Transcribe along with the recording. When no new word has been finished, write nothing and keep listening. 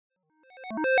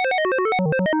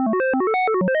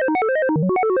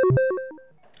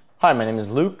Hi, my name is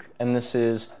Luke, and this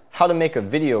is how to make a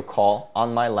video call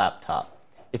on my laptop.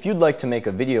 If you'd like to make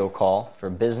a video call for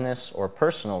business or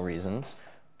personal reasons,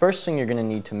 first thing you're going to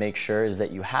need to make sure is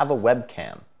that you have a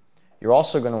webcam. You're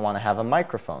also going to want to have a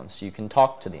microphone so you can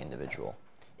talk to the individual.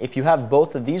 If you have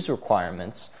both of these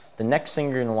requirements, the next thing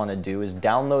you're going to want to do is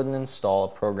download and install a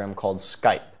program called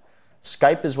Skype.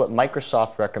 Skype is what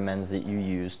Microsoft recommends that you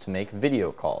use to make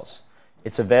video calls.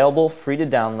 It's available free to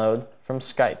download from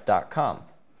Skype.com.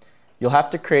 You'll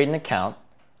have to create an account,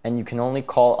 and you can only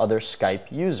call other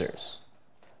Skype users.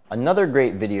 Another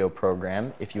great video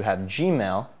program, if you have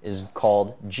Gmail, is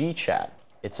called GChat.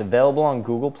 It's available on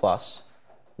Google+.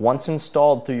 Once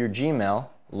installed through your Gmail,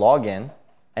 log in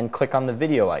and click on the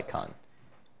video icon.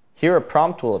 Here a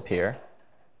prompt will appear,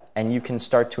 and you can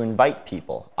start to invite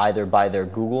people, either by their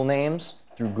Google names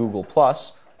through Google+,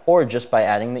 or just by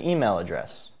adding the email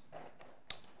address.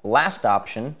 Last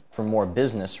option, for more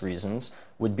business reasons,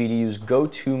 would be to use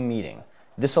GoToMeeting.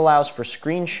 This allows for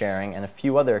screen sharing and a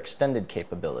few other extended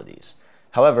capabilities.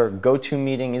 However,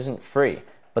 GoToMeeting isn't free,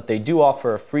 but they do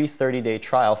offer a free 30-day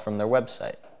trial from their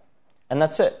website. And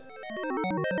that's it.